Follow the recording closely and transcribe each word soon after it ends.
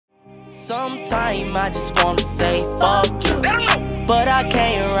Sometime I just wanna say fuck you, but I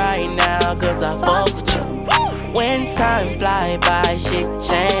can't right now cause I fuck with you. When time fly by, shit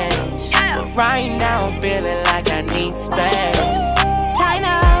change, but right now I'm feeling like I need space. Time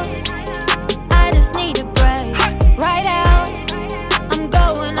out, I just need a break. Right out, I'm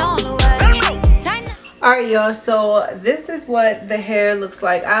going all the way. Alright y'all, so this is what the hair looks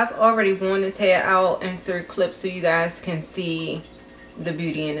like. I've already worn this hair out, insert clips so you guys can see the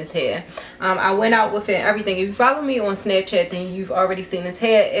beauty in this hair. I went out with it and everything. If you follow me on Snapchat, then you've already seen this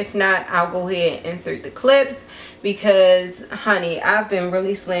hair. If not, I'll go ahead and insert the clips because honey, I've been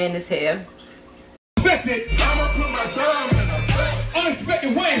really slaying this hair.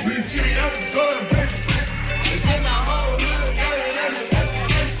 Unexpected ways. It's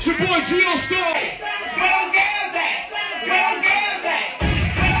your boy Gino Storm.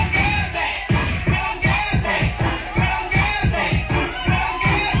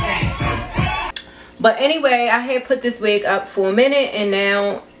 But anyway, I had put this wig up for a minute and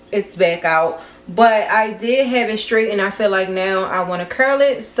now it's back out. But I did have it straight and I feel like now I want to curl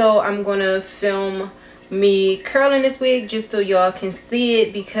it. So I'm going to film me curling this wig just so y'all can see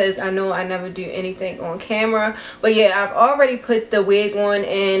it because I know I never do anything on camera. But yeah, I've already put the wig on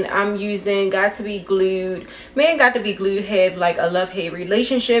and I'm using Got to Be Glued. Man, Got to Be Glued have like a love-hate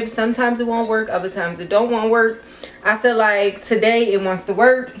relationship. Sometimes it won't work, other times it don't want to work. I feel like today it wants to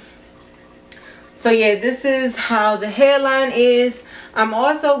work. So yeah, this is how the hairline is. I'm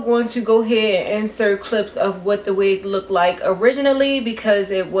also going to go ahead and insert clips of what the wig looked like originally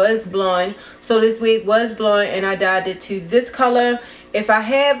because it was blonde. So this wig was blonde and I dyed it to this color. If I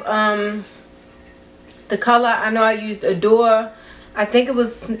have the color, I know I used Adore. I think it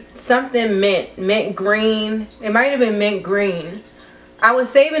was something mint green. It might have been mint green. I was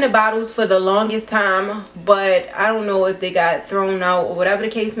saving the bottles for the longest time, but I don't know if they got thrown out or whatever the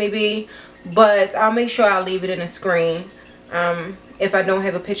case may be. But I'll make sure I'll leave it in the screen if I don't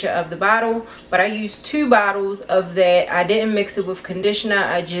have a picture of the bottle. But I used 2 bottles of that. I didn't mix it with conditioner.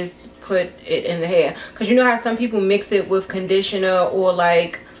 I just put it in the hair. Because you know how some people mix it with conditioner or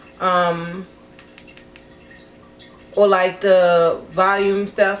like the volume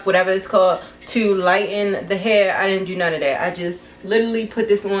stuff, whatever it's called, to lighten the hair. I didn't do none of that. I just literally put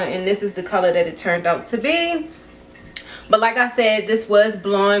this on and this is the color that it turned out to be. But like I said, this was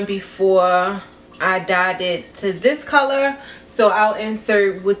blonde before I dyed it to this color. So I'll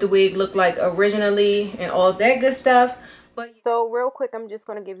insert what the wig looked like originally and all that good stuff. But so real quick, I'm just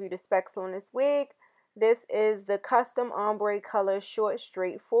going to give you the specs on this wig. This is the custom ombre color short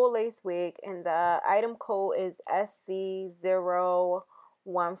straight full lace wig. And the item code is SC015.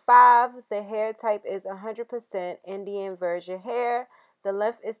 The hair type is 100% Indian version hair. The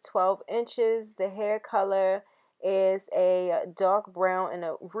length is 12 inches. The hair color is a dark brown and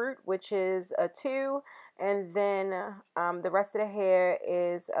a root, which is a 2, and then the rest of the hair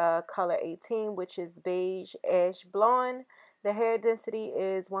is color 18, which is beige ash blonde. The hair density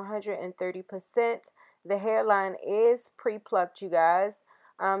is 130%. The hairline is pre-plucked, you guys.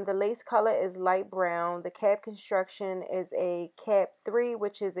 The lace color is light brown. The cap construction is a cap 3,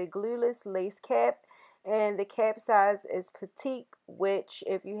 which is a glueless lace cap, and the cap size is petite, which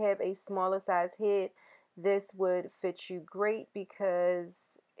if you have a smaller size head, this would fit you great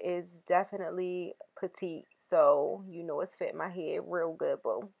because it's definitely petite. So you know it's fit my head real good,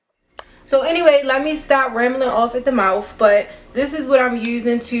 boo. So anyway, let me stop rambling off at the mouth. But this is what I'm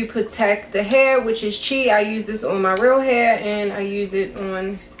using to protect the hair, which is Chi. I use this on my real hair and I use it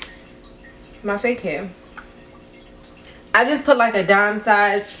on my fake hair. I just put like a dime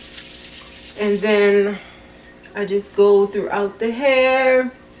size and then I just go throughout the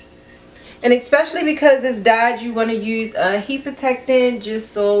hair. And especially because it's dyed, you want to use a heat protectant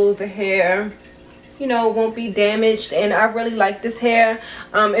just so the hair, you know, won't be damaged. And I really like this hair.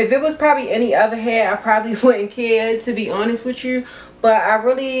 If it was probably any other hair, I probably wouldn't care, to be honest with you. But I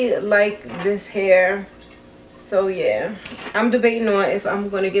really like this hair. So yeah, I'm debating on if I'm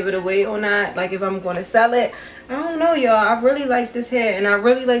going to give it away or not. Like if I'm going to sell it. I don't know, y'all. I really like this hair and I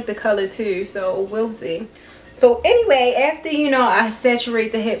really like the color too. So we'll see. So anyway, after, you know, I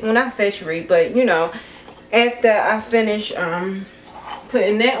saturate the hair, well not saturate, but you know, after I finish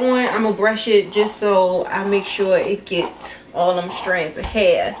putting that on, I'm gonna brush it just so I make sure it gets all them strands of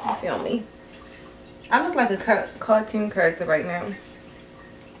hair. You feel me? I look like a cartoon character right now.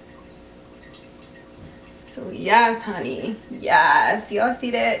 So yes, honey, yes, y'all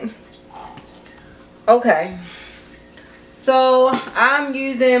see that? Okay. So I'm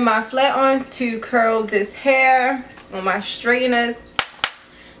using my flat irons to curl this hair on my straighteners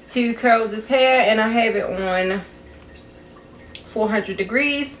to curl this hair, and I have it on 400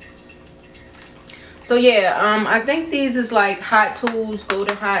 degrees. So yeah, I think these is like Hot Tools,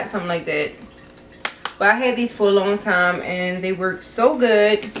 Golden Hot, something like that. But I had these for a long time and they work so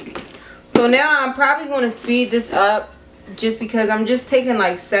good. So now I'm probably going to speed this up just because I'm just taking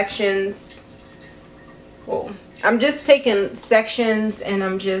like sections. Whoa. I'm just taking sections and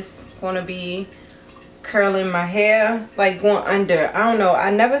I'm just going to be curling my hair, like going under. I don't know.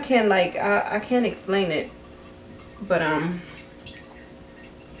 I never can, like, I can't explain it. But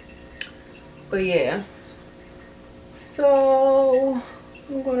yeah. So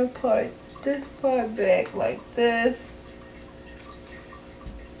I'm going to put this part back like this.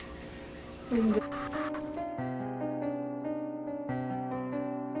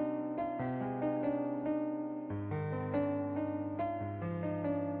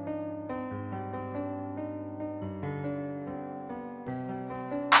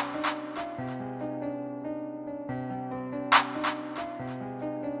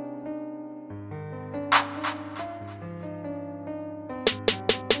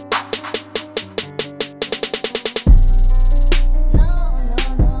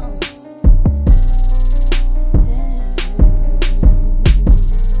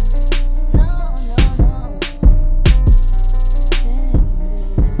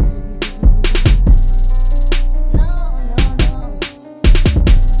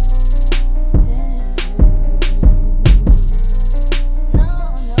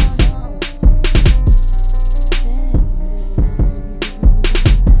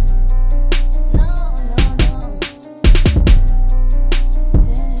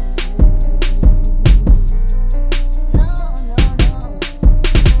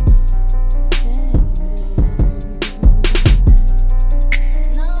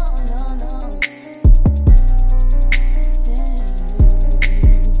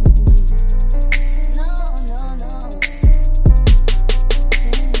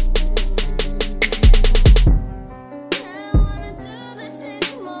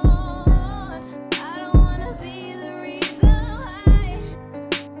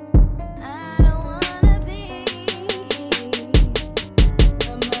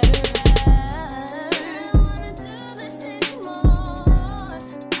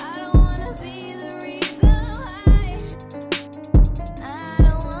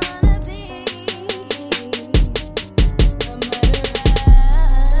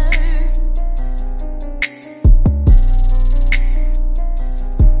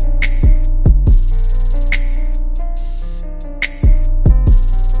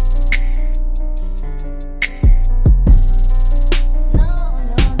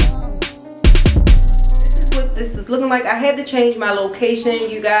 Looking like I had to change my location,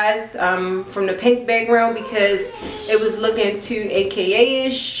 you guys, from the pink background because it was looking too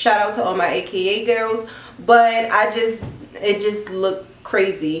AKA-ish. Shout out to all my AKA girls, but it just looked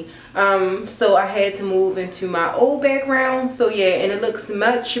crazy. So I had to move into my old background. So yeah, and it looks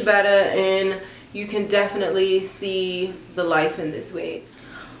much better and you can definitely see the life in this wig.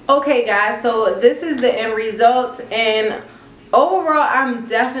 Okay guys, so this is the end result, and overall I'm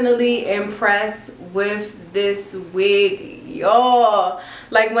definitely impressed with this wig, y'all.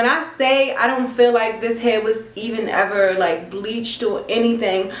 Like when I say I don't feel like this hair was even ever like bleached or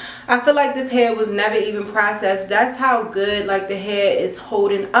anything, I feel like this hair was never even processed. That's how good like the hair is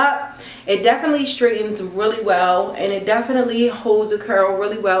holding up. It definitely straightens really well and it definitely holds a curl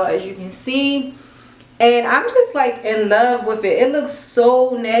really well, as you can see. And I'm just like in love with it. It looks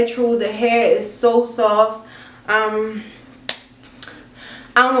so natural. The hair is so soft. I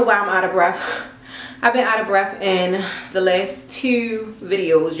don't know why I'm out of breath. I've been out of breath in the last 2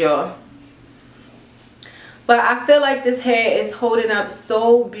 videos, y'all. But I feel like this hair is holding up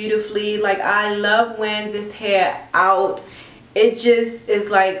so beautifully. Like I love when this hair out. It just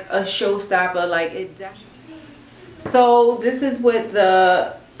is like a showstopper. Like it definitely. So this is what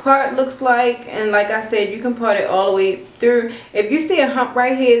the part looks like, and like I said, you can part it all the way through. If you see a hump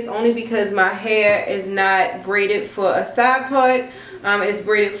right here, it's only because my hair is not braided for a side part. It's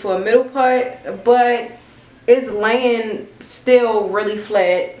braided for a middle part, but it's laying still really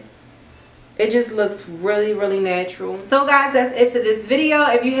flat. It just looks really, really natural. So guys, that's it for this video.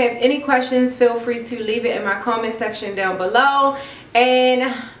 If you have any questions, feel free to leave it in my comment section down below,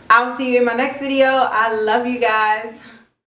 and I'll see you in my next video. I love you guys.